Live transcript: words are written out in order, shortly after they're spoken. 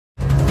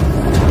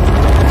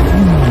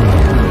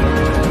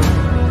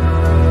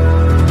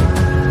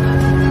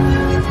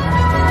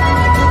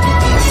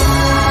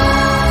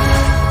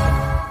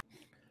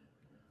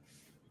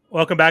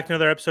Welcome back to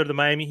another episode of the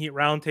Miami Heat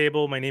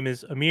Roundtable. My name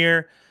is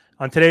Amir.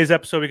 On today's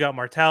episode, we got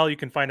Martel. You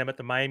can find him at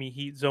the Miami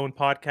Heat Zone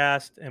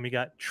podcast. And we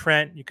got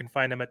Trent. You can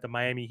find him at the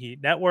Miami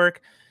Heat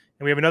Network.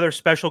 And we have another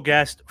special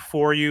guest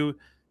for you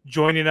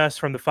joining us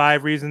from the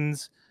 5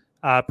 Reasons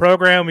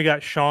program. We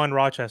got Sean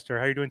Rochester.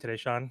 How are you doing today,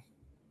 Sean?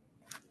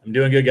 I'm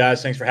doing good,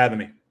 guys. Thanks for having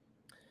me.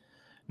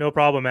 No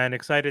problem, man.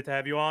 Excited to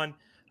have you on.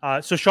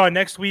 So, Sean,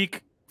 next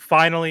week,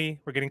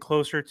 finally, we're getting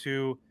closer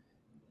to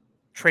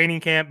training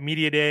camp,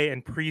 media day,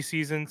 and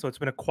preseason. So it's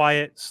been a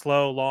quiet,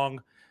 slow,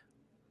 long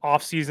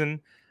off season.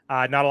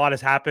 Not a lot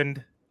has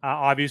happened,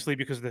 obviously,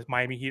 because the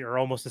Miami Heat are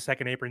almost a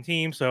second apron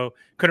team. So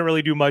couldn't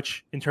really do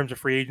much in terms of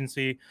free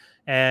agency.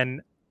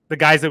 And the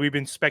guys that we've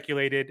been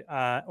speculated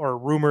or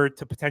rumored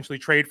to potentially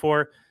trade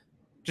for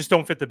just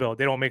don't fit the bill.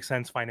 They don't make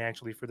sense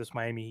financially for this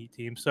Miami Heat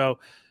team. So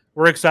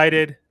we're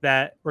excited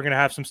that we're going to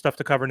have some stuff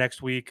to cover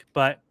next week.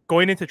 But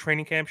going into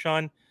training camp,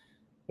 Sean,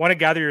 want to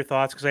gather your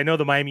thoughts because I know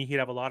the Miami Heat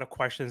have a lot of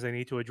questions they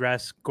need to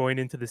address going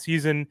into the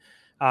season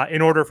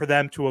in order for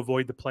them to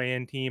avoid the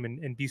play-in team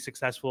and be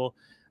successful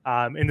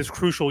in this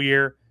crucial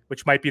year,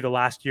 which might be the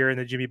last year in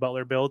the Jimmy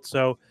Butler build.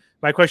 So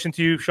my question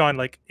to you, Sean,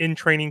 like in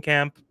training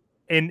camp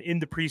and in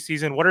the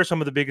preseason, what are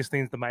some of the biggest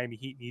things the Miami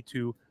Heat need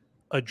to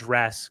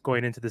address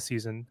going into the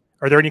season?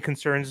 Are there any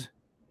concerns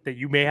that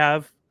you may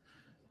have?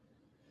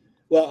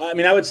 Well, I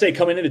mean, I would say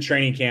coming into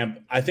training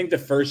camp, I think the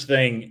first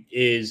thing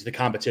is the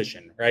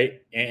competition,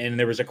 right? And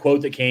there was a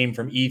quote that came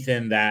from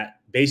Ethan that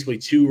basically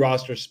 2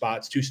 roster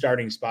spots, 2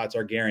 starting spots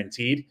are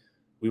guaranteed.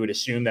 We would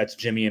assume that's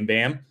Jimmy and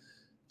Bam.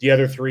 The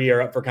other 3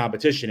 are up for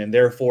competition, and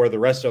therefore the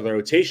rest of the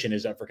rotation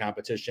is up for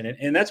competition.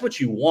 And that's what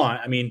you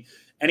want. I mean,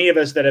 any of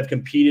us that have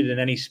competed in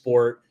any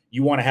sport,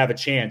 you want to have a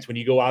chance. When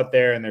you go out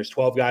there and there's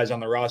 12 guys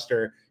on the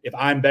roster, if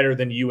I'm better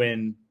than you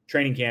in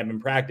training camp and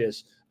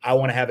practice, I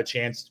want to have a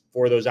chance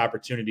for those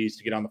opportunities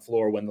to get on the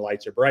floor when the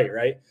lights are bright,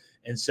 right?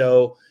 And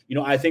so,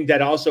 I think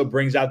that also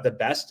brings out the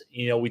best.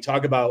 We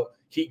talk about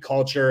Heat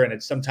culture, and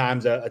it's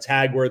sometimes a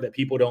tag word that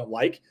people don't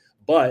like.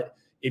 But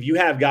if you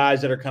have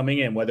guys that are coming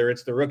in, whether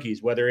it's the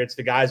rookies, whether it's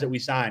the guys that we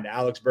signed,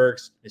 Alex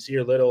Burks,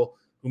 Nasir Little,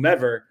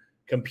 whomever,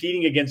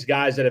 competing against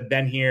guys that have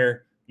been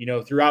here,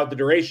 throughout the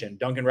duration,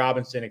 Duncan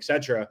Robinson, et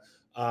cetera,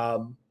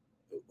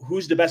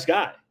 who's the best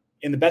guy?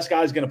 And the best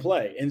guy is going to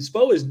play. And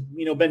Spo has,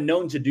 been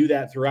known to do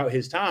that throughout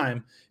his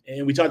time.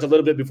 And we talked a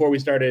little bit before we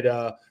started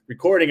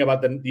recording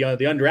about the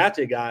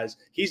undrafted guys.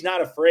 He's not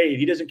afraid.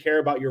 He doesn't care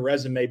about your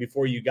resume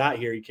before you got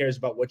here. He cares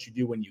about what you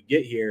do when you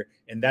get here.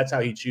 And that's how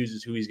he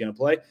chooses who he's going to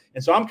play.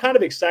 And so I'm kind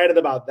of excited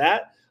about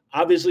that.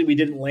 Obviously, we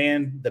didn't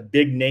land the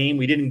big name.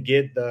 We didn't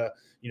get the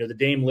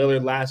Dame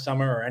Lillard last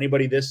summer or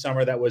anybody this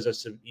summer that was a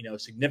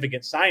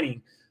significant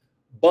signing.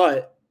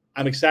 But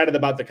I'm excited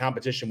about the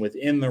competition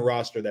within the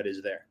roster that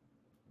is there.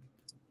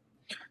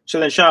 So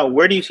then, Sean,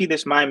 where do you see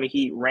this Miami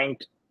Heat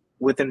ranked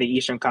within the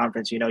Eastern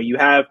Conference? You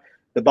have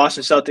the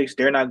Boston Celtics.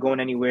 They're not going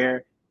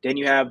anywhere. Then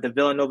you have the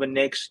Villanova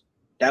Knicks.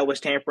 That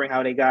was tampering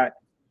how they got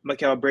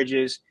Mikal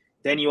Bridges.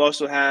 Then you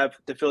also have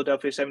the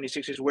Philadelphia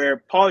 76ers where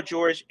Paul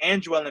George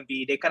and Joel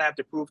Embiid, they kind of have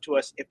to prove to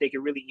us if they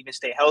can really even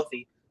stay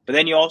healthy. But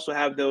then you also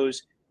have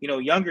those,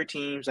 younger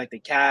teams like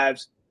the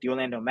Cavs, the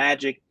Orlando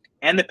Magic,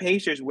 and the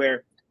Pacers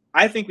where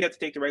I think we have to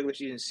take the regular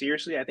season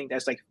seriously. I think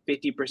that's like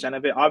 50%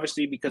 of it,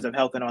 obviously because of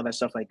health and all that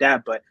stuff like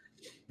that. But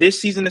this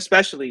season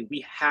especially,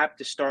 we have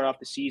to start off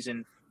the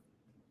season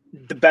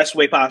the best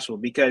way possible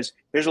because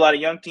there's a lot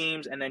of young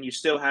teams, and then you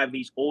still have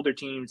these older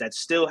teams that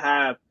still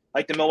have,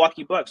 like the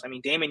Milwaukee Bucks. I mean,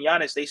 Dame and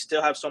Giannis, they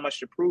still have so much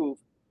to prove.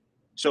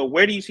 So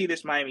where do you see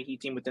this Miami Heat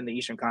team within the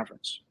Eastern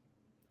Conference?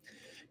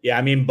 Yeah,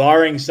 I mean,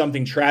 barring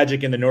something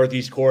tragic in the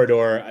Northeast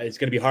corridor, it's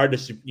going to be hard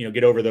to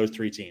get over those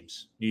 3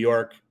 teams: New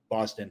York,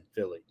 Boston,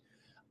 Philly.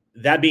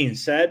 That being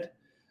said,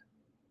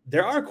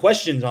 there are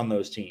questions on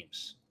those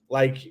teams,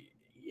 like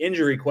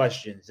injury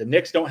questions. The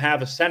Knicks don't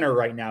have a center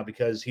right now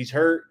because he's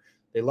hurt.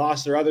 They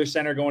lost their other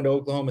center going to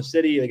Oklahoma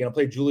City. They're going to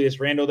play Julius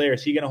Randle there.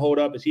 Is he going to hold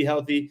up? Is he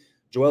healthy?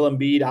 Joel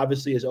Embiid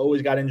obviously has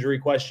always got injury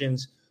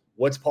questions.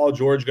 What's Paul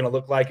George going to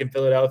look like in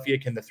Philadelphia?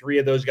 Can the 3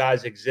 of those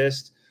guys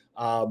exist?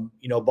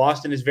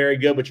 Boston is very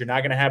good, but you're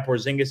not going to have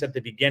Porzingis at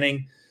the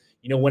beginning.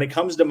 When it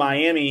comes to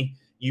Miami,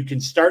 you can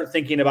start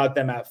thinking about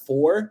them at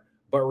 4.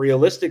 But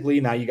realistically,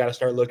 now you got to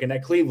start looking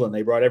at Cleveland.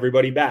 They brought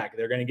everybody back.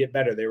 They're going to get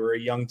better. They were a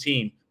young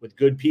team with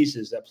good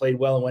pieces that played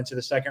well and went to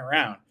the second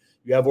round.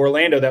 You have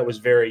Orlando that was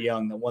very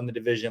young that won the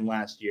division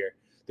last year.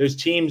 There's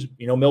teams,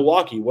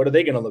 Milwaukee, what are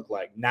they going to look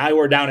like? Now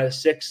we're down at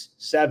 6,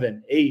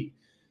 7, 8.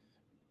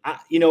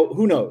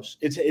 Who knows?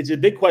 It's a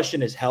big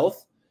question is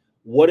health.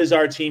 What is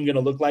our team going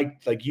to look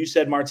like? Like you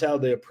said, Martel,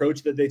 the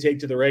approach that they take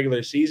to the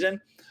regular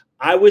season.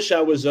 I wish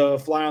I was a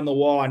fly on the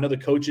wall. I know the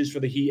coaches for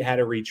the Heat had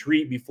a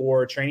retreat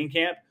before training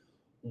camp.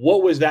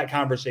 What was that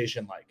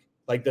conversation like?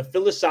 Like the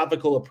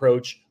philosophical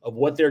approach of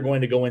what they're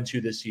going to go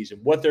into this season,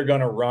 what they're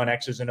going to run,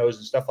 X's and O's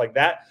and stuff like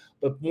that,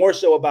 but more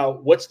so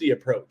about what's the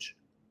approach.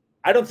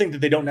 I don't think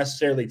that they don't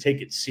necessarily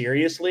take it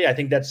seriously. I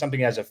think that's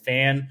something as a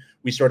fan,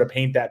 we sort of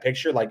paint that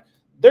picture. Like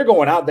they're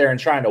going out there and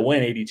trying to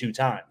win 82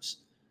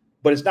 times,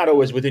 but it's not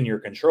always within your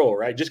control,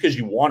 right? Just because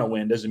you want to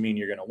win doesn't mean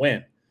you're going to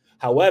win.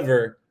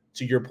 However,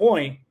 to your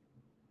point,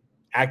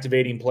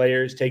 activating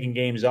players, taking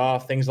games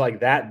off, things like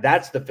that,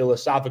 that's the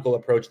philosophical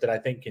approach that I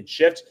think can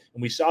shift.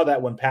 And we saw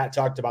that when Pat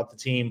talked about the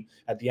team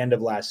at the end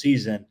of last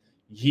season.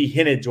 He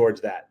hinted towards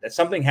that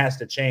something has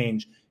to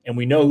change. And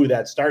we know who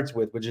that starts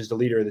with, which is the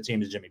leader of the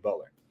team is Jimmy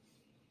Butler.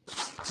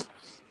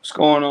 What's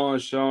going on,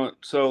 Sean?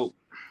 So,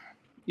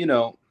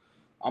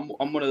 I'm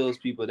one of those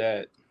people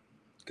that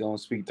go and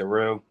speak the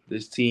real.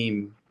 This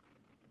team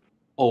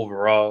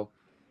overall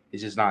is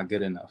just not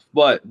good enough.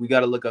 But we got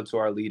to look up to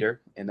our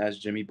leader, and that's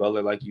Jimmy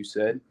Butler, like you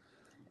said.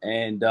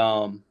 And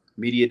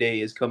media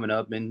day is coming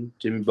up, and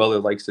Jimmy Butler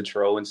likes to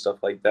troll and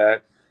stuff like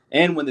that.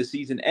 And when the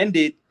season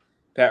ended,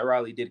 Pat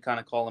Riley did kind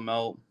of call him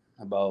out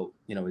about,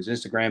 his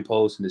Instagram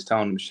post and just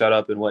telling him to shut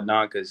up and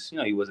whatnot because,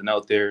 he wasn't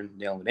out there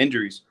dealing with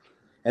injuries.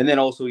 And then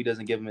also he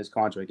doesn't give him his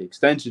contract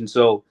extension.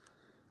 So,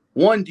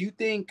 one, do you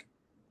think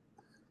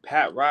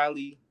Pat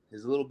Riley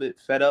is a little bit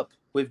fed up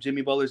with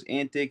Jimmy Butler's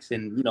antics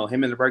and,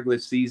 him in the regular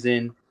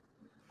season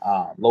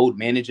load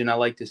managing, I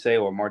like to say,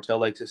 or Martell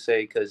likes to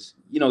say, because,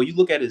 you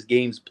look at his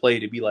games played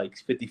to be like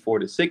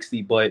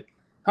 54-60, but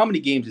how many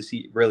games is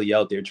he really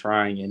out there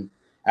trying and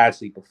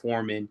actually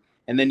performing?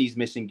 And then he's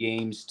missing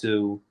games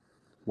to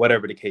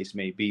whatever the case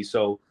may be.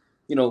 So,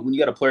 when you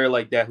got a player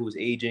like that who's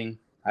aging,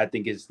 I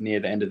think it's near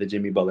the end of the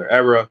Jimmy Butler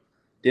era,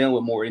 dealing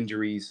with more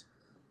injuries.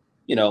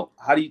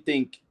 How do you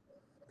think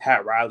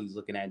Pat Riley's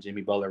looking at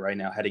Jimmy Butler right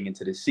now heading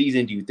into this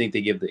season? Do you think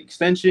they give the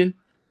extension?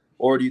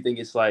 Or do you think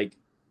it's like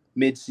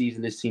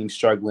mid-season, this team's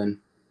struggling,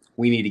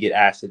 we need to get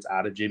assets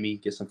out of Jimmy,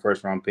 get some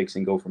first-round picks,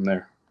 and go from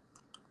there?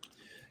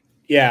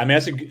 Yeah, I mean,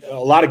 that's a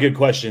lot of good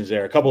questions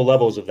there, a couple of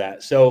levels of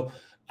that. So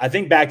I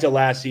think back to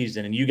last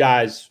season, and you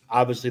guys,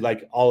 obviously,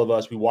 like all of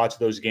us, we watch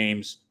those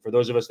games. For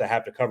those of us that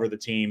have to cover the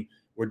team,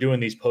 we're doing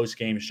these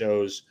post-game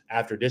shows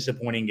after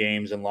disappointing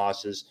games and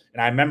losses.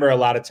 And I remember a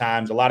lot of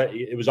times,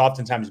 it was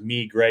oftentimes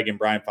me, Greg, and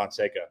Brian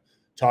Fonseca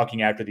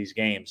talking after these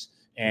games.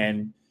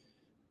 And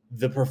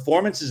the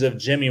performances of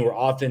Jimmy were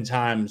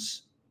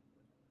oftentimes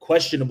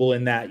questionable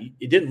in that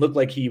it didn't look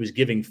like he was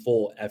giving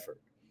full effort.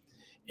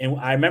 And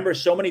I remember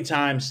so many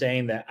times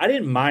saying that I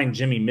didn't mind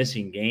Jimmy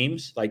missing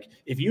games. Like,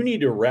 if you need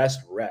to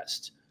rest,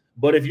 rest.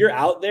 But if you're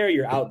out there,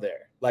 you're out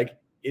there. Like,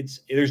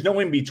 there's no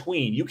in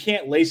between. You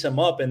can't lace him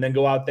up and then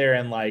go out there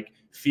and like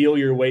feel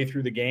your way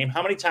through the game.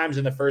 How many times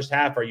in the first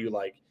half are you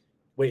like,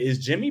 wait, is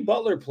Jimmy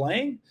Butler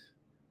playing?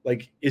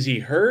 Like, is he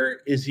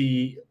hurt? Is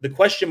he the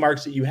question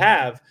marks that you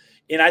have?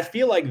 And I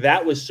feel like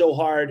that was so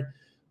hard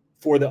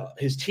for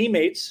his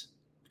teammates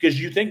because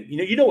you think,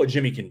 you know what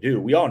Jimmy can do.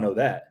 We all know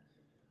that.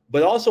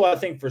 But also I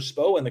think for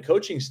Spo and the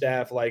coaching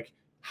staff, like,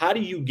 how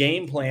do you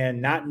game plan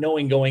not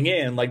knowing going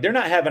in? Like, they're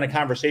not having a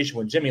conversation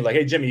with Jimmy like,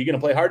 hey, Jimmy, you going to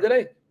play hard today?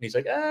 And he's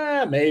like,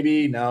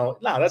 maybe. No,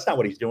 that's not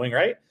what he's doing,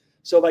 right?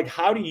 So, like,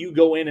 how do you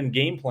go in and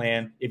game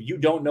plan if you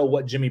don't know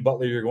what Jimmy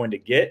Butler you're going to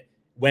get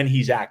when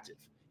he's active?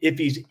 If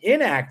he's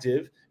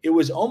inactive, it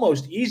was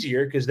almost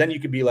easier because then you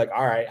could be like,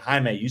 all right,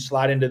 Jaime, you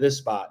slide into this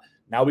spot.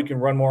 Now we can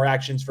run more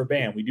actions for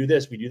Bam. We do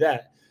this, we do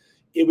that.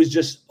 It was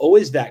just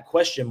always that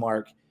question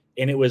mark.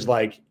 And it was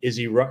like, is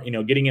he,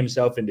 getting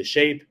himself into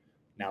shape?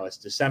 Now it's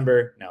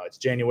December. Now it's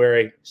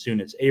January.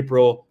 Soon it's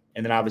April.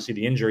 And then obviously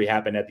the injury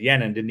happened at the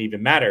end and didn't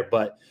even matter.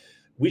 But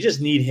we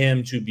just need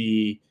him to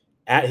be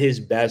at his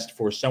best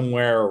for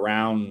somewhere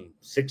around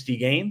 60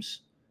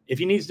 games. If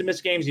he needs to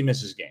miss games, he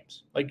misses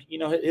games. Like,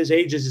 his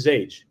age is his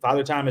age.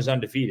 Father Time is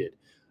undefeated.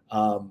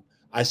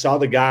 I saw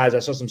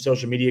some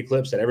social media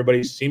clips that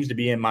everybody seems to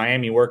be in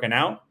Miami working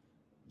out.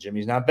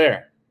 Jimmy's not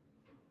there.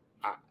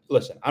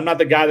 Listen, I'm not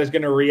the guy that's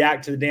going to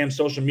react to the damn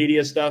social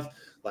media stuff.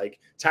 Like,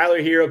 Tyler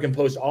Hero can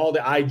post all the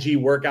IG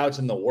workouts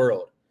in the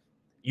world.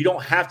 You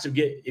don't have to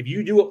if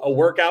you do a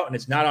workout and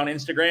it's not on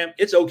Instagram,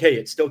 it's okay.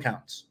 It still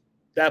counts.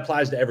 That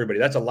applies to everybody.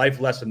 That's a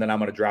life lesson that I'm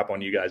going to drop on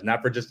you guys,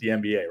 not for just the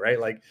NBA, right?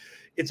 Like,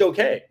 it's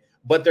okay.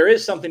 But there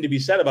is something to be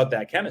said about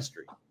that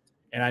chemistry.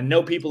 And I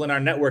know people in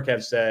our network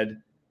have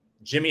said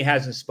Jimmy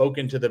hasn't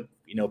spoken to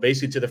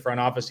basically to the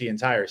front office the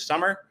entire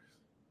summer.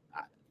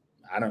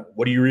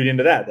 What do you read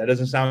into that? That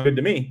doesn't sound good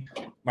to me.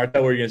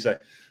 Martell, what are you going to say?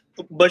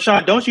 But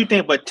Sean, don't you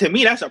think, but to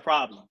me, that's a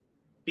problem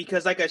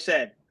because like I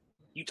said,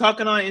 you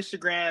talking on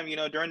Instagram,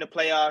 during the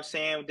playoffs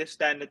saying this,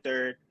 that, and the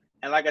third.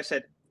 And like I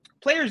said,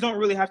 players don't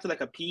really have to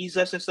like appease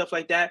us and stuff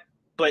like that.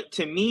 But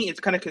to me, it's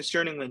kind of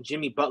concerning when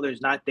Jimmy Butler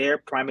is not there.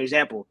 Prime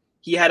example,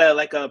 he had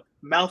a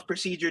mouth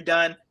procedure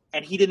done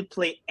and he didn't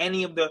play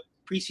any of the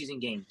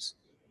preseason games.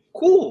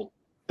 Cool.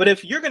 But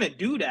if you're going to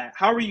do that,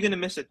 how are you going to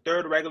miss a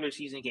third regular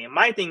season game?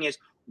 My thing is,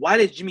 why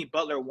does Jimmy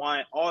Butler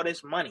want all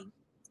this money?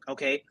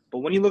 Okay, but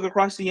when you look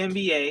across the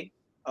NBA,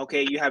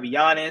 okay, you have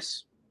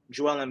Giannis,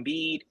 Joel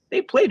Embiid.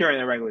 They play during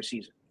the regular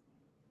season.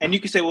 And you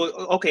can say, well,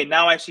 okay,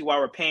 now I see why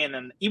we're paying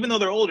them. Even though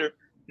they're older,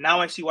 now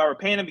I see why we're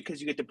paying them because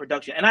you get the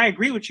production. And I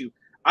agree with you.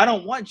 I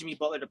don't want Jimmy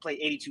Butler to play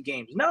 82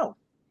 games. No.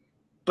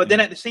 But then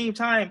at the same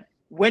time,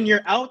 when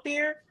you're out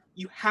there,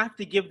 you have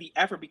to give the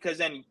effort because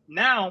then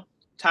now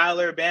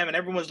Tyler, Bam, and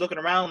everyone's looking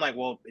around like,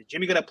 well, is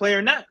Jimmy going to play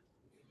or not?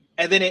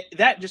 And then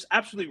that just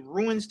absolutely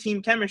ruins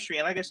team chemistry.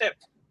 And like I said,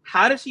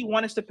 how does he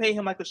want us to pay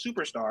him like a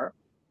superstar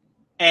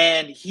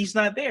and he's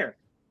not there.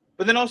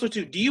 But then also,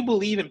 too, do you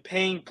believe in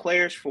paying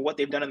players for what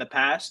they've done in the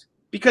past?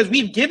 Because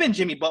we've given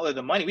Jimmy Butler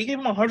the money. We gave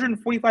him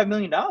 $145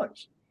 million.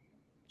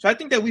 So I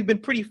think that we've been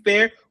pretty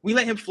fair. We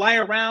let him fly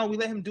around. We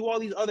let him do all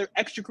these other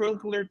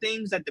extracurricular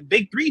things that the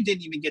big three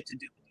didn't even get to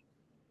do.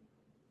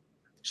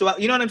 So,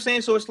 you know what I'm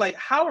saying? So it's like,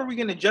 how are we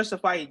going to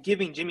justify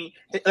giving Jimmy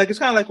 – like, it's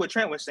kind of like what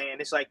Trent was saying.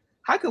 It's like,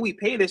 how could we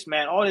pay this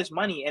man all this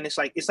money? And it's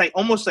like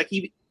almost like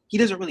he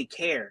doesn't really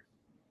care.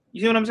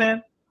 You see what I'm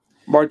saying?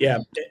 Mark, Yeah.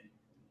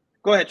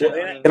 Go ahead,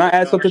 Trent. Can I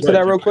add something to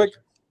that real quick?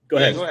 Go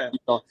ahead. Go ahead.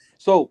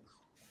 So,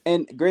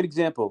 and great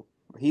example.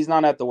 He's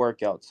not at the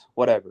workouts,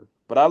 whatever.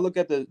 But I look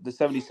at the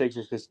 76ers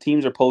because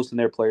teams are posting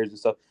their players and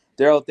stuff.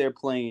 They're out there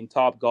playing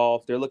top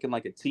golf. They're looking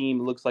like a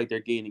team. It looks like they're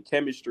gaining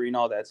chemistry and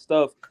all that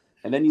stuff.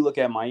 And then you look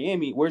at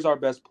Miami. Where's our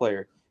best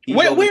player?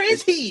 Where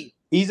is he?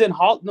 He's in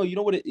Hall. No, you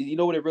know what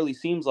it really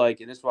seems like,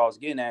 and this is what I was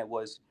getting at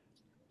was,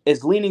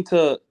 it's leaning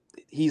to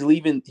he's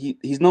leaving.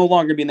 He's no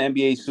longer being in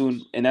the NBA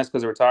soon, and that's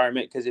because of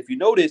retirement. Because if you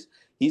notice,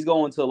 he's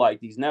going to like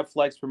these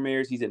Netflix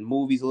premieres. He's in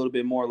movies a little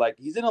bit more. Like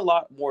he's in a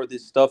lot more of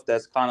this stuff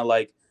that's kind of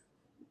like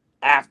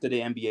after the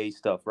NBA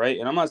stuff, right?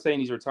 And I'm not saying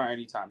he's retiring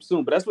anytime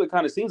soon, but that's what it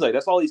kind of seems like.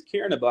 That's all he's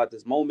caring about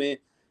this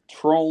moment,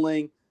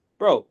 trolling,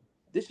 bro.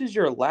 This is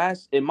your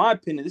last, in my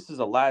opinion, this is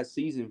the last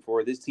season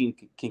for this team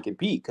can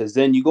compete. Because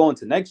then you go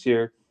into next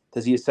year,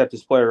 does he accept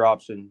his player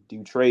option? Do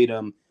you trade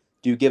him?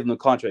 Do you give him a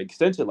contract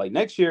extension? Like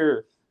next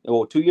year,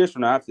 or 2 years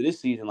from now after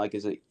this season, like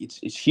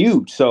it's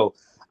huge. So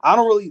I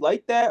don't really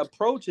like that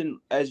approach. And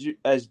as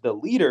the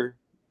leader,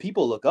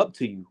 people look up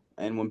to you.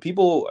 And when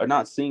people are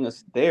not seeing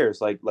us there, it's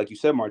like you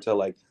said, Martell,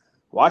 like,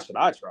 why should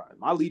I try?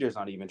 My leader's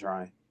not even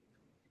trying.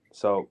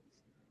 So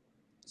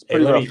it's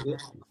pretty rough.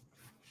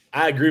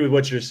 I agree with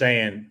what you're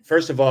saying.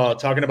 First of all,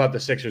 talking about the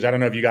Sixers, I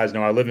don't know if you guys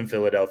know, I live in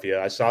Philadelphia.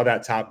 I saw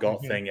that Top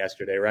Golf thing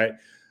yesterday, right?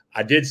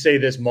 I did say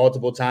this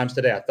multiple times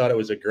today. I thought it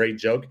was a great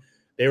joke.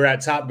 They were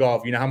at Top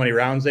Golf. You know how many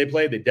rounds they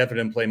played? They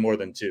definitely didn't play more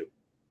than 2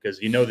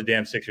 because you know the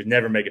damn Sixers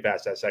never make it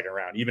past that second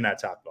round, even at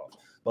Top Golf.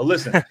 But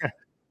listen.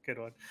 Good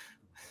one.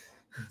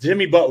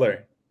 Jimmy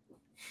Butler,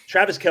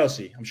 Travis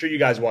Kelce. I'm sure you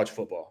guys watch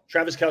football.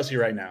 Travis Kelce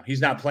right now,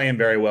 he's not playing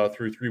very well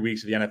through 3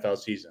 weeks of the NFL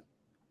season.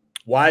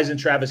 Why isn't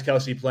Travis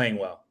Kelce playing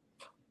well?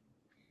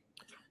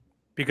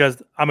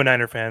 Because I'm a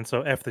Niner fan,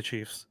 so F the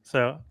Chiefs.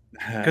 So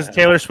because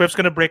Taylor Swift's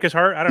gonna break his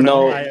heart. I don't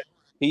know.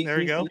 There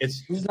we go.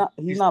 He's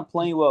not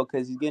playing well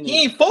because he's getting.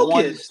 He ain't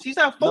focused. He's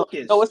not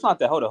focused. No, it's not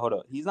that. Hold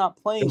on. He's not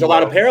playing. There's a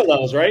lot of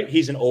parallels, right?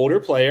 He's an older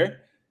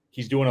player.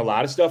 He's doing a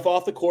lot of stuff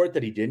off the court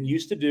that he didn't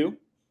used to do.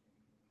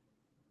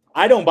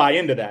 I don't buy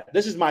into that.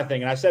 This is my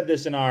thing, and I said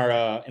this in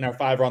our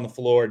Five on the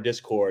Floor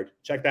Discord.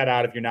 Check that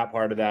out if you're not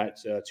part of that.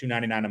 It's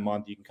 $2.99 a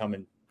month. You can come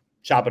and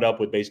chop it up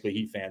with basically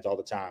Heat fans all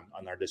the time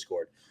on our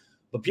Discord.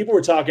 But people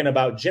were talking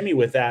about Jimmy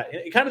with that,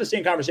 kind of the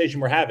same conversation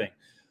we're having.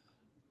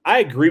 I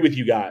agree with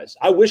you guys.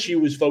 I wish he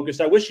was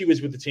focused. I wish he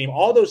was with the team.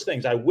 All those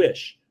things, I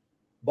wish.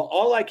 But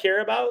all I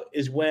care about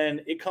is when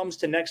it comes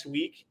to next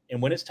week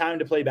and when it's time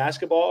to play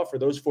basketball for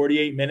those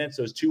 48 minutes,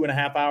 those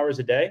 2.5 hours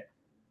a day.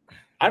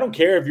 I don't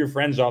care if your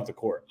friend's off the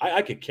court.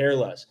 I could care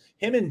less.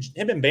 Him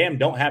and Bam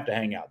don't have to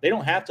hang out. They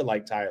don't have to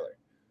like Tyler.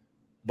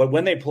 But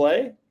when they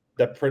play,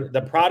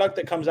 the product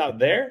that comes out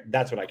there,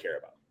 that's what I care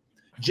about.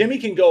 Jimmy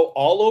can go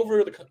all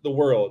over the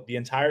world the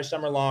entire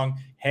summer long,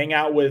 hang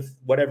out with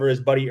whatever his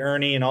buddy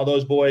Ernie and all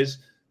those boys.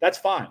 That's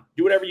fine.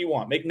 Do whatever you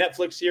want. Make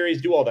Netflix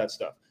series, do all that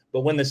stuff.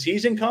 But when the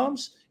season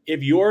comes,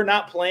 if you're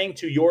not playing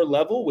to your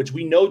level, which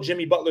we know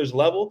Jimmy Butler's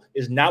level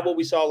is not what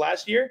we saw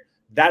last year,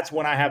 that's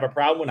when I have a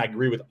problem, when I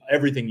agree with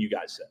everything you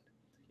guys said.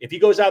 If he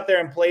goes out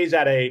there and plays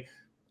at a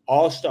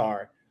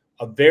all-star,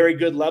 a very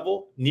good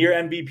level, near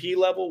MVP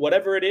level,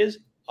 whatever it is,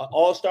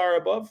 all-star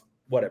above,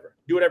 whatever.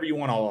 Do whatever you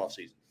want all off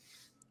season.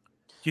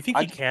 Do you think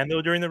he can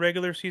though during the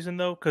regular season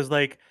though? Because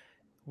like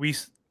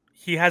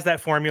he has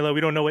that formula.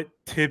 We don't know what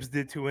Tibbs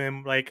did to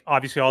him. Like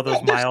obviously all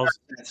those miles.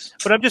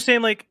 But I'm just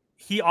saying like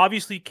he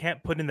obviously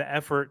can't put in the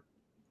effort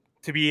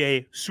to be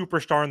a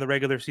superstar in the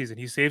regular season.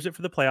 He saves it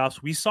for the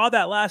playoffs. We saw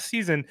that last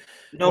season.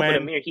 No, but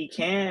Amir, he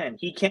can.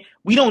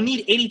 We don't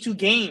need 82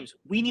 games.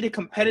 We need a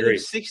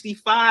competitive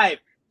 65.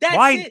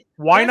 That's it.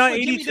 Why not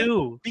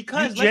 82?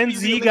 Because you Gen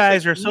Z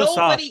guys are so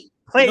soft.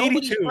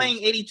 Nobody's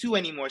playing 82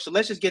 anymore. So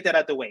let's just get that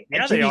out the way.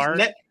 Yeah, they are.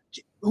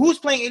 Who's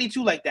playing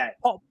 82 like that?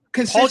 Paul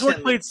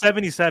George played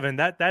 77.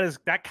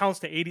 That counts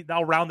to 80.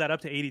 I'll round that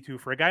up to 82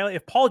 for a guy like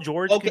if Paul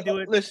George can do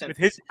it. Listen, with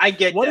his, I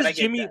get what that. Is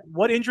Jimmy?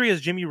 What injury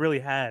has Jimmy really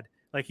had?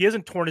 Like he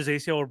hasn't torn his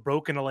ACL or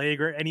broken a leg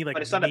or any like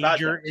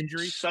major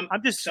injury. Some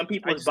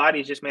people's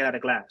bodies just made out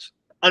of glass.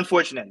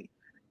 Unfortunately,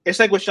 it's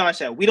like what Sean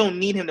said. We don't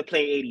need him to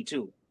play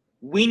 82.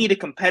 We need a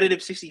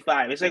competitive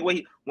 65. It's like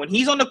when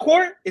he's on the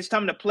court, it's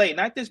time to play.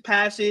 Not this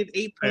passive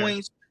 8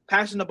 points,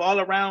 passing the ball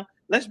around.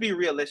 Let's be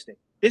realistic.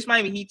 This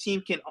Miami Heat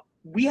team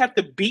we have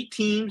to beat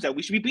teams that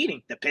we should be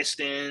beating. The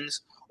Pistons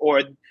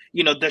or,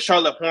 the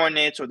Charlotte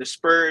Hornets or the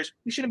Spurs.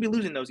 We shouldn't be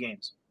losing those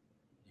games.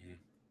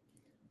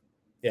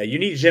 Yeah, you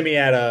need Jimmy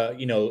at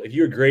if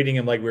you were grading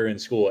him like we were in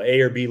school,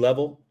 A or B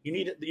level, you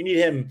need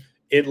him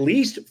at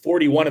least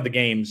 41 of the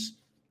games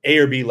A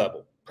or B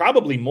level.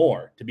 probably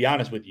more, to be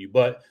honest with you.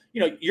 But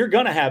you're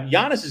gonna have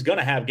Giannis is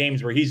gonna have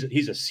games where he's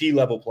a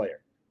C-level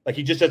player, like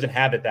he just doesn't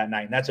have it that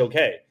night, and that's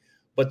okay.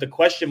 But the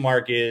question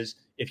mark is,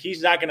 if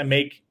he's not going to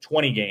make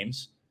 20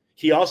 games,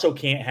 he also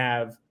can't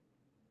have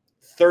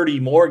 30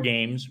 more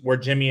games where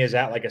Jimmy is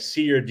at like a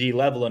C or D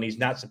level and he's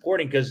not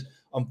supporting, because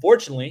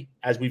unfortunately,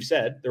 as we've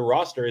said, the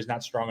roster is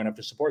not strong enough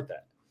to support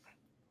that.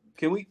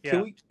 Can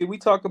we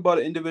talk about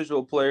an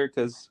individual player?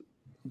 Because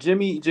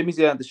Jimmy's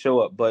gonna have to show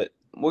up, but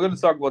we're gonna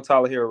talk about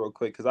Tyler Hero real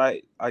quick, because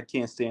I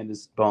can't stand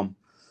this bum.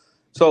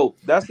 So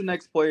that's the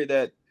next player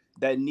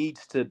that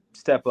needs to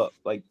step up.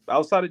 Like,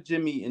 outside of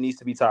Jimmy, it needs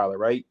to be Tyler,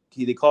 right?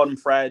 They called him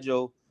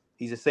fragile.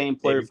 He's the same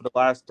player for the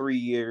last 3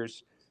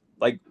 years.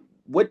 Like,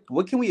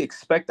 what can we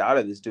expect out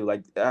of this dude?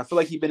 Like, I feel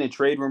like he's been in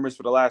trade rumors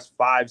for the last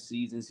 5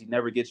 seasons. He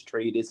never gets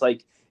traded. It's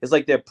like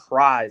their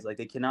prize. Like,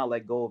 they cannot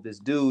let go of this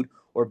dude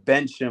or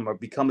bench him or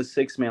become a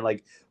 6-man.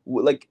 Like,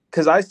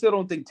 because I still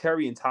don't think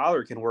Terry and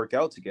Tyler can work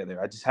out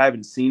together. I just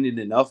haven't seen it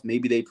enough.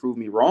 Maybe they prove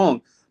me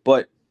wrong,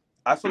 but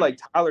I feel like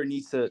Tyler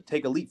needs to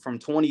take a leap from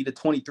 20 to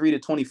 23 to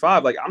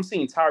 25. Like, I'm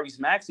seeing Tyrese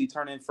Maxey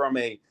turn in from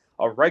a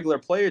regular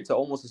player to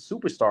almost a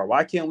superstar.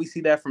 Why can't we see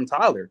that from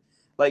Tyler?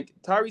 Like,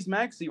 Tyrese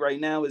Maxey right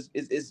now is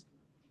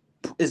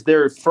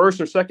their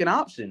first or second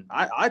option.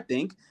 I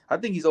think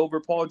he's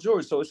over Paul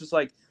George. So it's just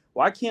like,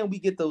 why can't we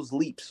get those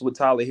leaps with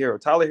Tyler Hero?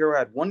 Tyler Hero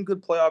had one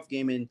good playoff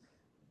game and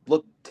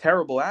looked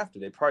terrible after.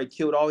 They probably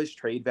killed all his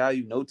trade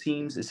value. No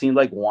teams, it seems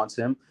like, wants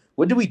him.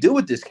 What do we do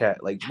with this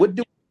cat? Like, what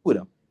do we do with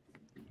him?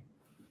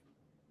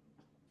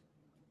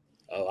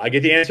 Oh, I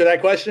get the answer to that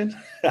question?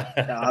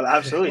 No,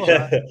 absolutely.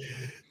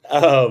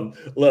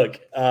 Look,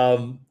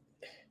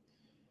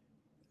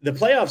 the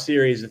playoff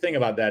series, the thing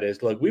about that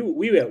is, look, we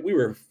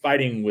were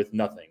fighting with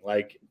nothing.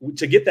 Like,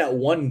 to get that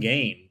one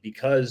game,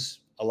 because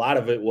a lot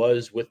of it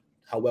was with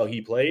how well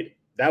he played,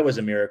 that was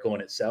a miracle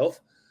in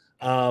itself.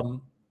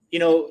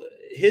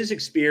 His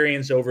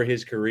experience over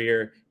his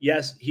career,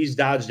 yes, he's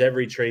dodged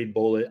every trade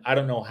bullet. I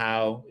don't know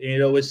how.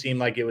 It always seemed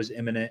like it was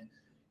imminent.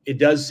 It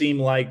does seem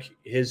like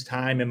his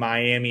time in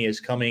Miami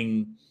is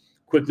coming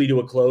quickly to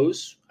a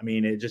close. I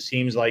mean, it just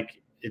seems like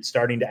it's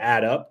starting to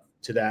add up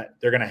to that.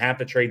 They're going to have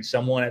to trade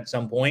someone at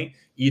some point.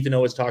 Ethan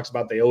always talks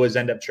about they always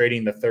end up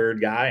trading the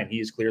third guy, and he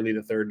is clearly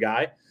the third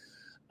guy.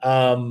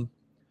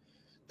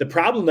 The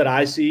problem that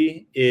I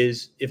see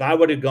is, if I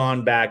would have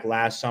gone back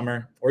last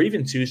summer or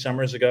even 2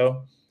 summers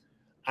ago,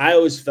 I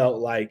always felt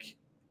like,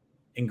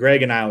 and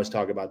Greg and I always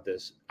talk about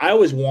this, I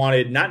always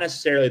wanted not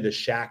necessarily the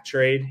Shaq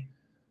trade,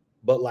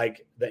 but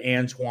like the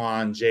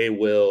Antoine, Jay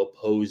Will,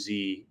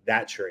 Posey,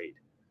 that trade.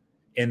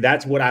 And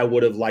that's what I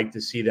would have liked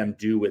to see them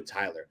do with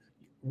Tyler.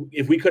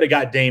 If we could have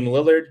got Dame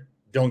Lillard,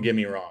 don't get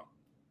me wrong,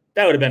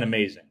 that would have been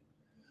amazing.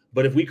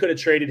 But if we could have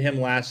traded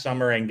him last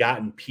summer and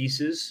gotten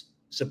pieces,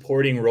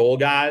 supporting role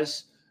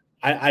guys,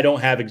 I don't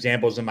have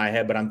examples in my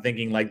head, but I'm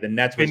thinking like the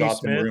Nets was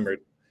often rumored.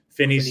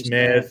 Finney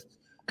Smith,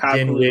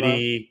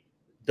 Dinwiddie,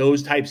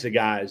 those types of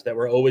guys that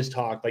were always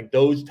talked, like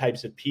those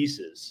types of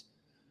pieces.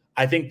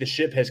 I think the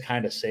ship has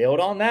kind of sailed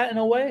on that in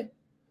a way.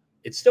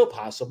 It's still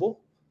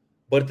possible.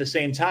 But at the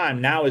same time,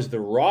 now is the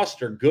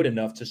roster good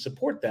enough to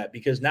support that?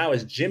 Because now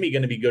is Jimmy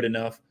going to be good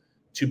enough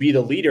to be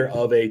the leader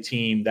of a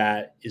team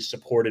that is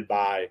supported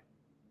by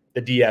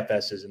the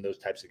DFSs and those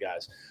types of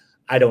guys?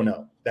 I don't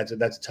know. That's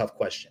a tough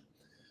question.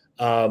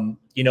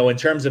 In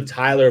terms of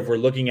Tyler, if we're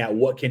looking at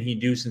what can he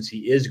do since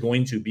he is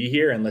going to be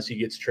here, unless he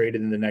gets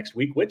traded in the next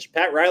week, which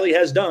Pat Riley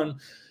has done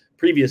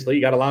previously.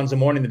 He got Alonzo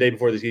Mourning the day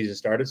before the season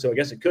started, so I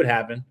guess it could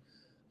happen.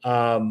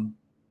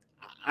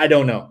 I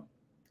don't know.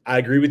 I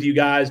agree with you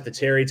guys. The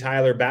Terry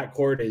Tyler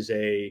backcourt is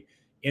a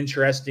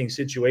interesting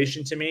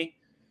situation to me.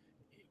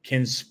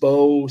 Can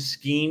Spo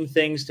scheme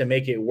things to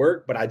make it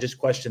work? But I just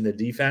question the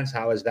defense.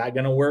 How is that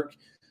going to work?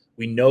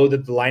 We know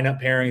that the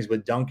lineup pairings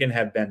with Duncan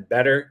have been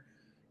better.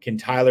 Can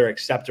Tyler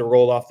accept a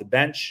role off the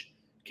bench?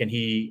 Can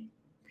he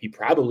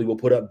probably will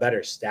put up better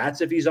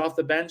stats if he's off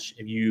the bench,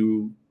 if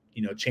you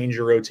change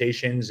your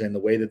rotations and the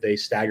way that they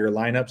stagger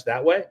lineups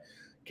that way.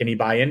 Can he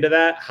buy into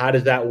that? How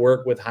does that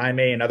work with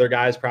Jaime and other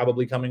guys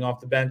probably coming off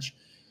the bench?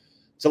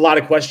 It's a lot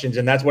of questions,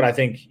 and that's what I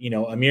think,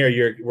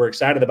 Amir, we're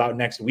excited about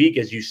next week,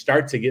 as you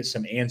start to get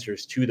some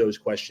answers to those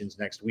questions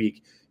next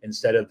week,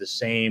 instead of the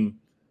same,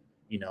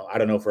 I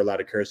don't know if we're allowed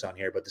to curse on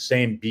here, but the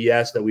same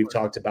BS that we've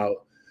talked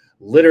about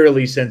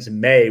literally since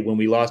May when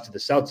we lost to the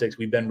Celtics.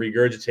 We've been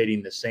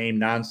regurgitating the same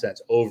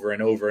nonsense over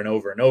and over and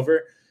over and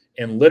over,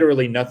 and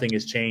literally nothing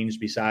has changed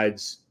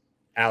besides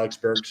Alex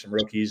Burks, some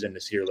rookies, and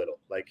Nasir Little.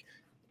 Like,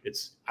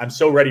 I'm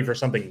so ready for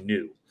something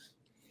new.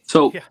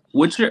 So yeah.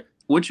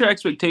 What's your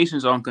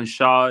expectations on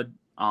Conshad,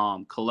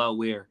 Kelel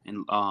Ware,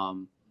 and I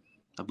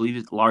believe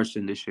it's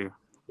Larson this year?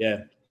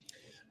 Yeah.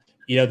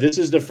 This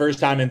is the first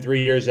time in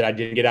 3 years that I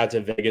didn't get out to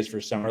Vegas for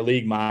Summer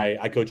League.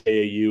 I coach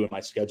AAU, and my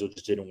schedule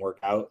just didn't work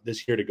out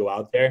this year to go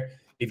out there.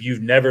 If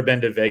you've never been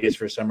to Vegas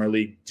for Summer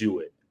League, do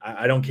it.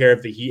 I don't care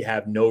if the Heat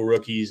have no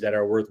rookies that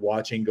are worth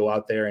watching. Go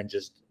out there and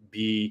just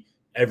be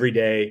every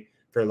day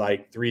for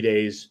like 3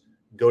 days.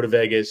 Go to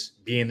Vegas,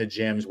 be in the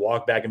gyms,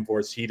 walk back and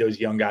forth, see those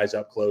young guys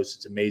up close.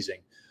 It's amazing.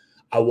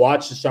 I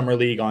watched the summer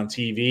league on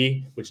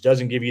TV, which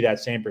doesn't give you that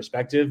same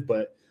perspective,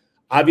 but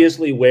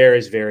obviously Ware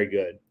is very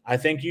good. I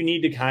think you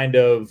need to kind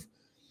of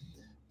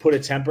put a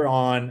temper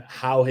on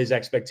how his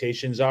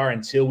expectations are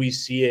until we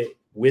see it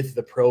with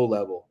the pro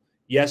level.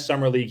 Yes,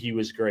 summer league, he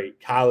was great.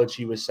 College,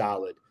 he was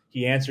solid.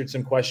 He answered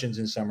some questions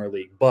in summer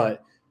league,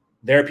 but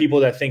there are people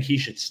that think he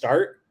should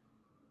start.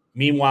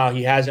 Meanwhile,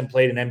 he hasn't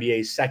played an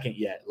NBA second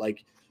yet.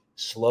 Like,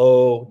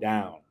 slow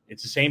down.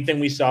 It's the same thing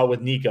we saw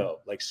with Nico.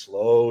 Like,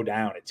 slow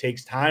down. It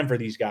takes time for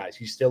these guys.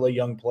 He's still a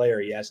young player.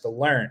 He has to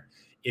learn.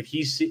 If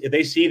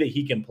they see that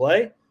he can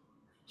play,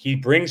 he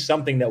brings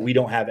something that we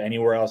don't have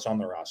anywhere else on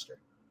the roster,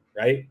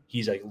 right?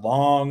 He's a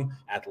long,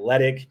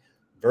 athletic,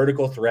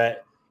 vertical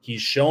threat.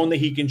 He's shown that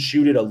he can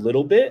shoot it a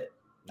little bit.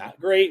 Not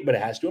great, but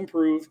it has to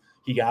improve.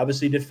 He can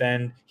obviously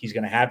defend. He's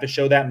going to have to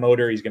show that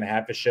motor. He's going to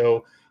have to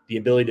show the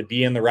ability to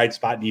be in the right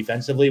spot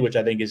defensively, which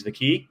I think is the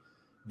key.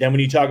 Then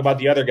when you talk about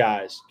the other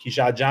guys,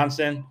 Keyshawn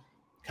Johnson,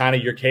 kind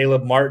of your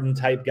Caleb Martin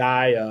type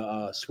guy,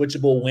 a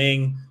switchable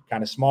wing,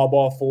 kind of small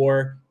ball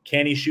four.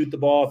 Can he shoot the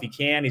ball? If he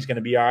can, he's going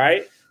to be all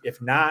right.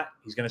 If not,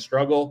 he's going to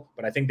struggle.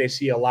 But I think they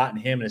see a lot in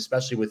him, and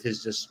especially with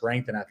his just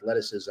strength and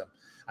athleticism,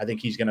 I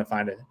think he's going to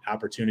find an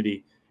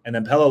opportunity. And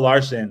then Pelle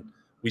Larsson,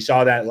 we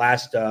saw that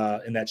last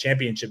in that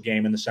championship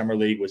game in the summer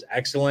league, was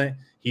excellent.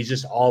 He's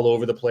just all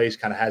over the place,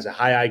 kind of has a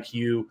high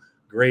IQ,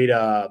 great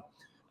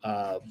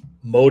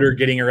motor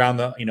getting around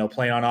the,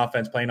 playing on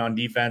offense, playing on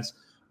defense,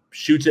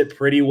 shoots it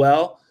pretty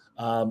well.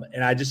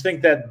 And I just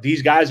think that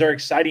these guys are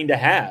exciting to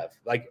have.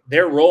 Like,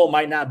 their role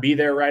might not be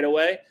there right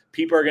away.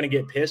 People are going to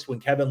get pissed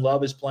when Kevin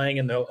Love is playing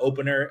in the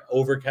opener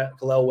over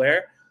Kelel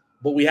Ware.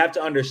 But we have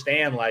to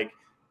understand, like,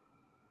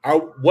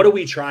 what are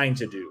we trying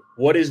to do?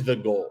 What is the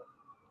goal?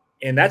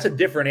 And that's a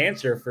different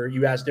answer for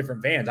you ask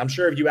different fans. I'm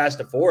sure if you asked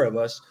the four of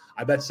us,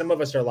 I bet some of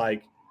us are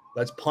like,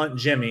 let's punt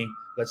Jimmy.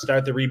 Let's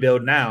start the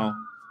rebuild now.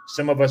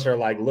 Some of us are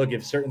like, look,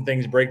 if certain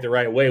things break the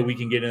right way, we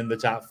can get into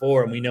the top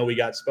four, and we know we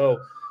got Spo.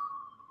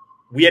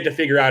 We had to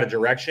figure out a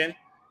direction.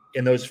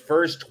 In those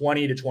first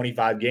 20 to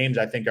 25 games,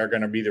 I think are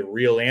going to be the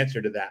real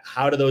answer to that.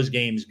 How do those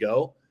games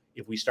go?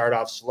 If we start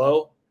off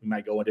slow, we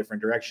might go a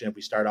different direction. If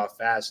we start off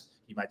fast,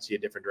 you might see a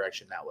different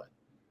direction that way.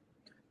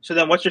 So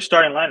then what's your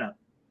starting lineup?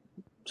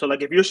 So,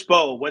 like, if you're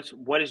Spo,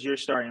 what is your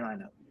starting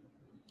lineup?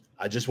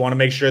 I just want to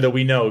make sure that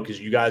we know, because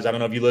you guys, I don't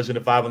know if you listen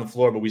to Five on the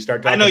Floor, but we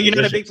start talking. I know you're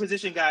positions. not a big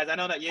position, guys. I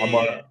know that. Yeah,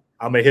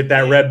 I'm going to hit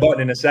that red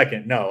button in a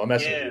second. No, I'm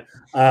messing with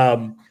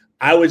you.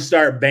 I would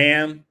start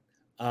Bam.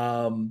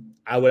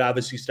 I would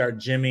obviously start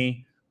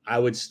Jimmy. I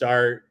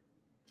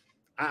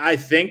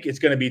think it's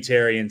going to be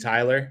Terry and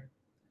Tyler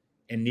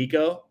and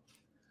Nico.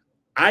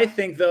 I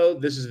think, though,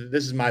 this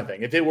is my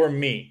thing. If it were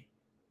me.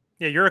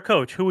 Yeah, you're a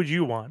coach. Who would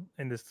you want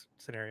in this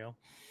scenario?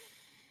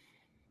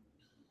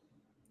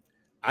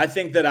 I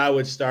think that I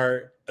would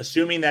start,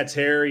 assuming that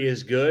Terry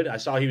is good. I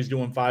saw he was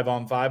doing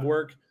 5-on-5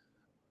 work.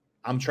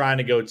 I'm trying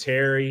to go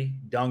Terry,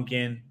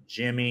 Duncan,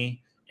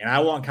 Jimmy, and I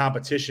want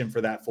competition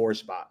for that 4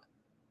 spot.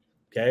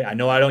 Okay, I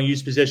know I don't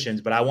use positions,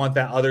 but I want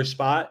that other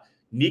spot.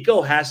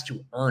 Nico has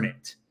to earn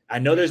it. I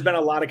know there's been a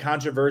lot of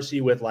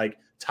controversy with, like,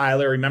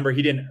 Tyler. Remember,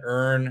 he didn't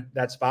earn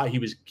that spot. He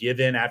was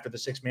given after the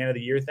 6th Man of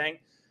the Year thing.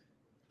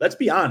 Let's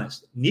be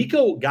honest.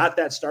 Nico got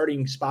that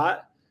starting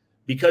spot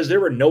because there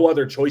were no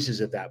other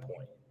choices at that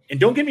point. And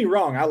don't get me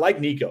wrong, I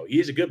like Nico. He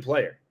is a good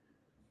player.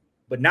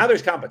 But now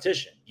there's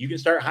competition. You can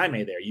start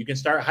Jaime there. You can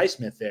start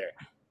Highsmith there.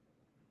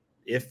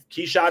 If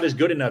Keyshawn is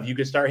good enough, you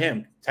could start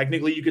him.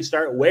 Technically, you could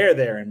start Ware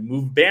there and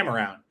move Bam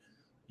around.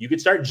 You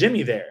could start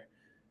Jimmy there.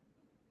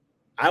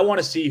 I want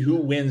to see who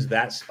wins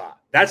that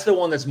spot. That's the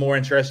one that's more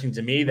interesting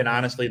to me than,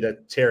 honestly,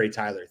 the Terry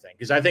Tyler thing.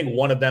 Because I think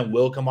one of them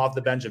will come off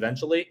the bench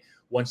eventually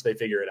once they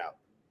figure it out.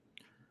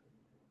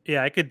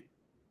 Yeah, I could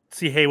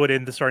see Haywood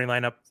in the starting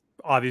lineup,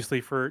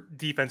 obviously, for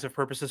defensive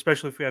purposes,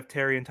 especially if we have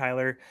Terry and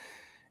Tyler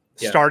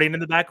starting in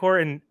the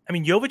backcourt. And, I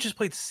mean, Jovic has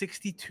played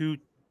 62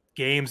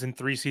 games in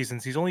 3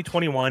 seasons. He's only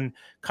 21.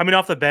 Coming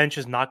off the bench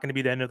is not going to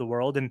be the end of the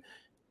world. And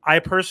I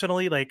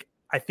personally,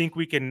 I think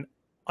we can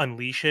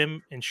unleash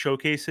him and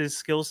showcase his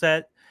skill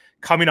set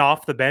coming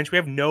off the bench. We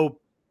have no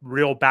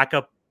real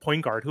backup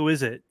point guard. Who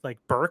is it? Like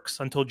Burks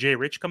until Jay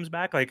Rich comes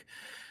back. Like,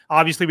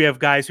 obviously we have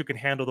guys who can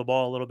handle the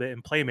ball a little bit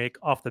and play make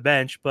off the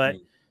bench, but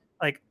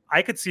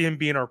I could see him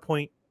being our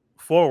point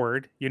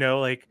forward,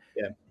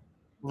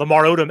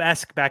 Lamar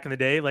Odom-esque back in the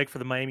day, for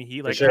the Miami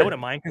Heat. I wouldn't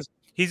mind, because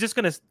he's just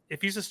going to,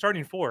 if he's a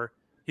starting 4,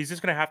 he's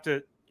just going to have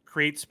to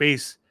create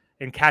space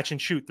and catch and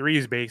shoot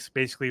threes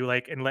basically,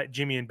 and let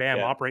Jimmy and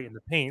Bam operate in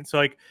the paint.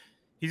 So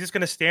he's just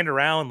going to stand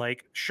around.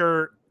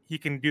 Sure, he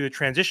can do the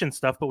transition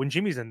stuff, but when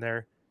Jimmy's in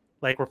there,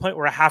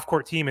 we're a half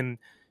court team and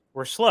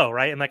we're slow,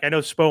 right? And I know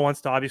Spo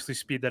wants to obviously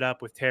speed that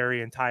up with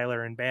Terry and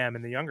Tyler and Bam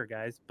and the younger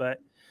guys, but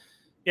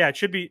yeah, it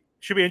should be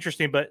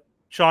interesting. But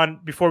Sean,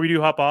 before we do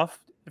hop off,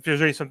 if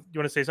there's you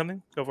want to say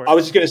something, go for it. I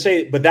was just going to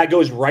say, but that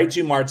goes right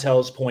to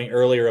Martell's point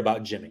earlier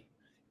about Jimmy.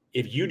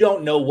 If you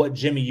don't know what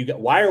Jimmy you get,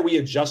 why are we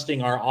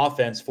adjusting our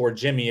offense for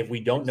Jimmy if we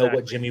don't know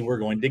what Jimmy we're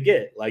going to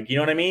get? You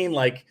know what I mean?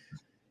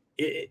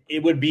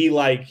 It would be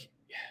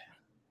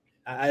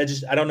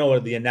I don't know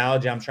what the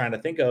analogy I'm trying to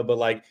think of, but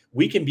like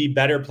we can be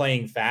better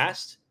playing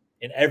fast,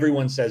 and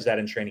everyone says that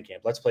in training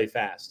camp. Let's play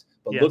fast.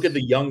 But look at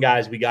the young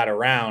guys we got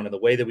around and the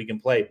way that we can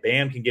play.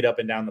 Bam can get up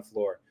and down the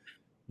floor.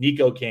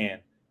 Nico can.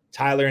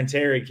 Tyler and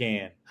Terry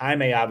can.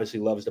 Jaime obviously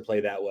loves to play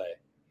that way.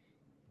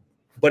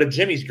 But if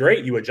Jimmy's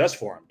great, you adjust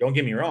for him. Don't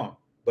get me wrong.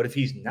 But if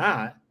he's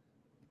not,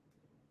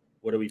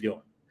 what are we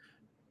doing?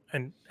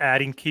 And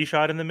adding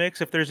Keyshot in the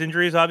mix if there's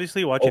injuries,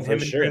 obviously, watching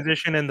him in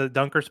transition and the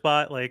dunker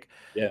spot. Like,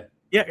 yeah.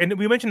 And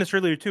we mentioned this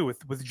earlier, too,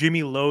 with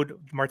Jimmy load.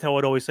 Martell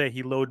would always say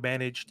he load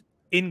managed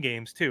in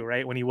games, too,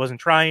 right? When he wasn't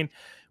trying,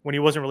 when he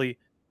wasn't really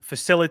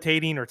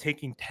facilitating or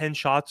taking 10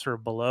 shots or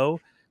below.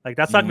 Like,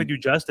 that's not going to do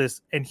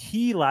justice. And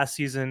he last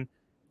season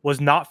was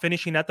not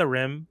finishing at the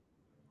rim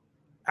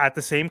at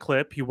the same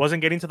clip. He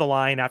wasn't getting to the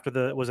line after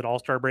the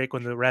All-Star break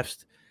when the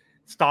refs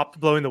stopped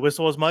blowing the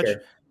whistle as much.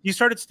 Sure. He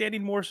started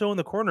standing more so in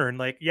the corner, and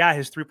like, yeah,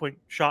 his 3-point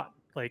shot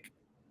like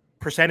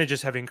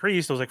percentages have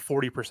increased. It was like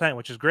 40%,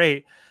 which is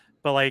great,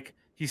 but like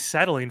he's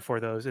settling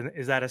for those. And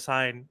is that a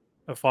sign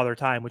of father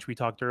time, which we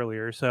talked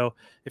earlier? So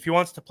if he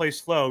wants to play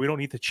slow, we don't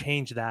need to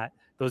change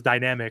those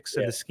dynamics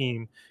in the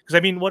scheme. Because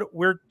I mean,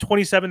 we're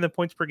 27th in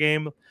points per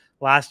game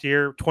last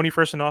year,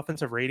 21st in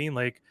offensive rating.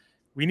 Like,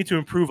 we need to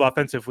improve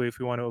offensively if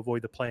we want to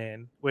avoid the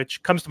play-in,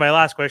 which comes to my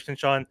last question,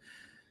 Sean.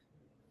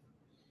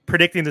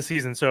 Predicting the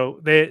season.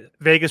 So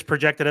Vegas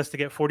projected us to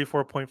get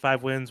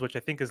 44.5 wins, which I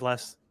think is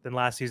less than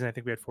last season. I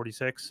think we had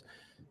 46.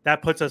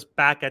 That puts us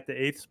back at the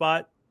 8th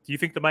spot. Do you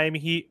think the Miami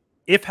Heat,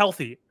 if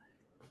healthy,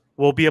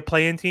 will be a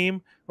play-in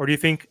team? Or do you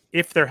think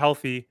if they're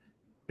healthy,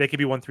 they could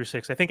be 1 through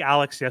 6? I think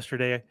Alex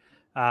yesterday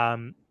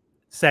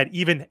said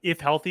even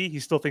if healthy, he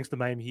still thinks the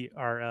Miami Heat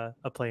are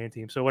a play-in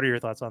team. So what are your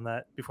thoughts on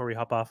that before we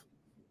hop off?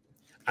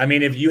 I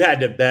mean, if you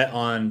had to bet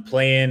on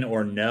play-in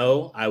or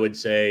no, I would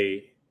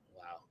say,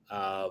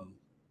 wow.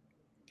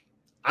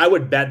 I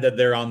would bet that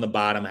they're on the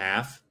bottom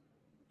half,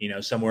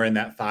 somewhere in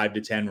that 5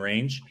 to 10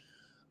 range.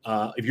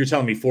 If you're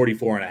telling me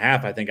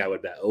 44.5, I think I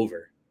would bet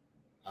over.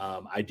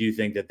 I do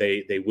think that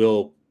they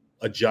will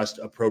adjust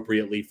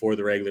appropriately for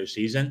the regular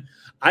season.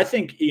 I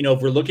think,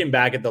 if we're looking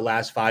back at the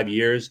last 5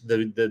 years,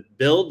 the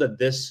build that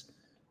this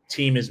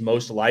team is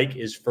most like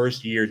is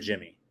first year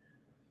Jimmy.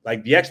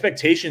 Like, the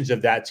expectations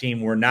of that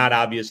team were not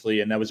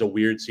obviously, and that was a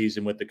weird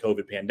season with the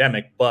COVID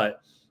pandemic,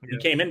 but we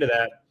came into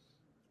that,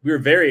 we were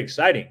very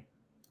exciting.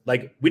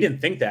 Like, we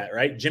didn't think that,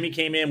 right? Jimmy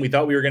came in. We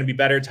thought we were going to be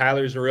better.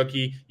 Tyler's a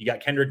rookie. You got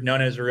Kendrick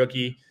Nunn as a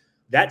rookie.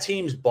 That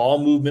team's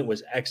ball movement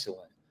was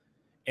excellent.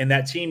 And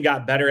that team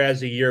got better as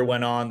the year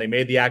went on. They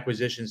made the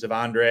acquisitions of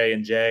Andre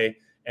and Jay.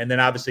 And then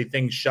obviously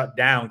things shut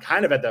down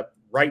kind of at the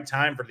right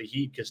time for the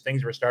Heat because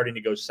things were starting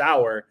to go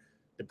sour.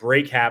 The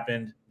break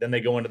happened. Then they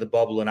go into the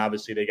bubble, and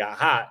obviously they got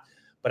hot.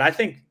 But I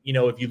think,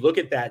 if you look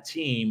at that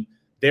team,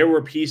 there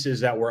were pieces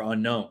that were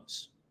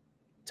unknowns.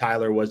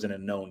 Tyler wasn't a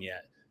known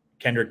yet.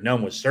 Kendrick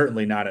Nunn was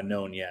certainly not a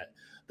known yet.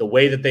 The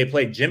way that they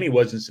played, Jimmy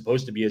wasn't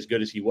supposed to be as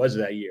good as he was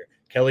that year.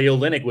 Kelly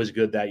Olynyk was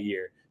good that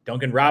year.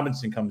 Duncan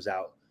Robinson comes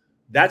out.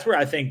 That's where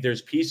I think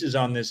there's pieces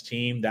on this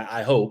team that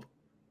I hope,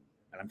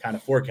 and I'm kind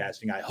of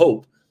forecasting, I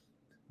hope,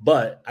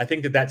 but I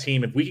think that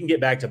team, if we can get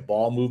back to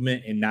ball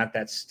movement and not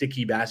that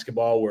sticky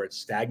basketball where it's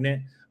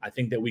stagnant, I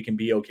think that we can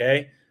be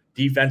okay.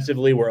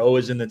 Defensively, we're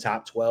always in the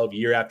top 12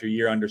 year after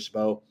year under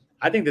Spo.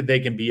 I think that they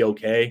can be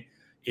okay.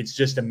 It's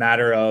just a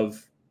matter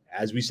of,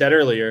 as we said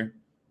earlier,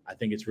 I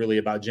think it's really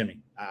about Jimmy.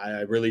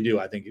 I really do.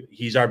 I think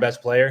he's our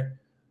best player.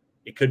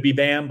 It could be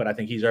Bam, but I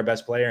think he's our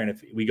best player, and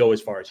if we go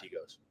as far as he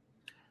goes.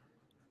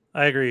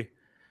 I agree.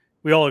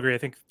 We all agree. I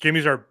think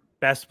Jimmy's our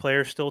best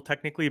player still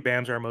technically.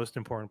 Bam's our most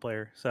important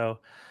player. So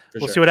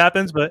we'll see what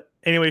happens. But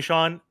anyway,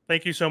 Sean,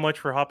 thank you so much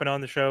for hopping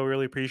on the show.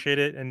 Really appreciate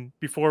it. And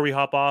before we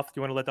hop off, do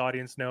you want to let the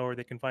audience know where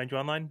they can find you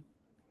online?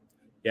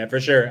 Yeah, for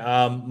sure.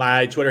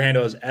 My Twitter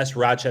handle is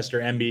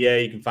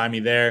SRochesterNBA. You can find me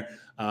there.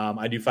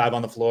 I do 5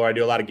 on the floor. I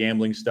do a lot of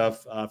gambling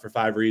stuff for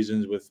 5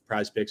 reasons with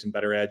Prize Picks and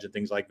Better Edge and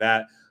things like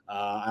that.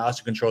 I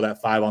also control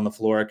that 5 on the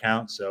floor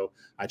account. So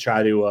I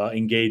try to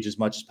engage as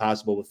much as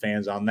possible with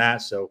fans on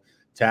that. So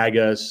tag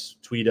us,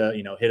 tweet us,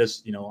 hit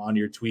us, on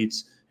your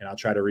tweets, and I'll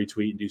try to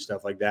retweet and do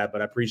stuff like that.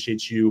 But I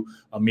appreciate you,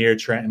 Amir,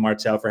 Trent, and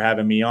Martell for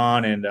having me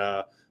on, and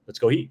let's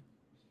go Heat.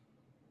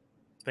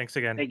 Thanks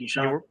again. Thank you,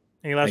 Sean.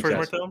 Any last words,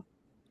 Martell?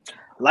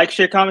 Like,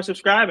 share, comment,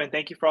 subscribe, and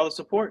thank you for all the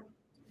support.